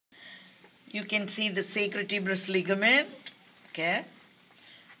you can see the sacrotuberous ligament. Okay,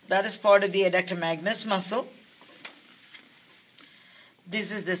 that is part of the adductor magnus muscle.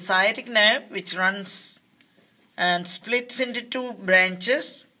 This is the sciatic nerve, which runs and splits into two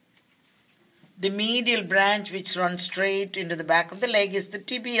branches. The medial branch, which runs straight into the back of the leg, is the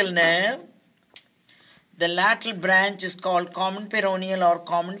tibial nerve. The lateral branch is called common peroneal or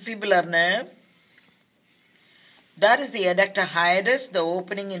common fibular nerve. That is the adductor hiatus, the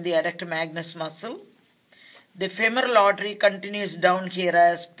opening in the adductor magnus muscle. The femoral artery continues down here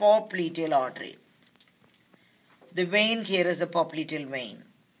as popliteal artery. The vein here is the popliteal vein.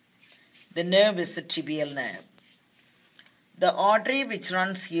 The nerve is the tibial nerve. The artery which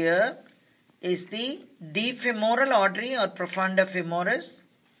runs here is the deep femoral artery or profunda femoris.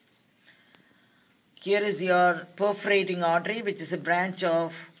 Here is your perforating artery, which is a branch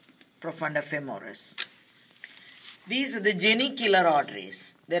of profunda femoris. These are the genicular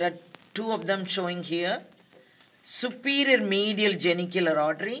arteries. There are two of them showing here. Superior medial genicular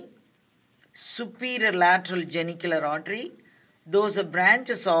artery, superior lateral genicular artery. Those are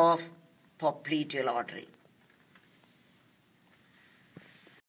branches of popliteal artery.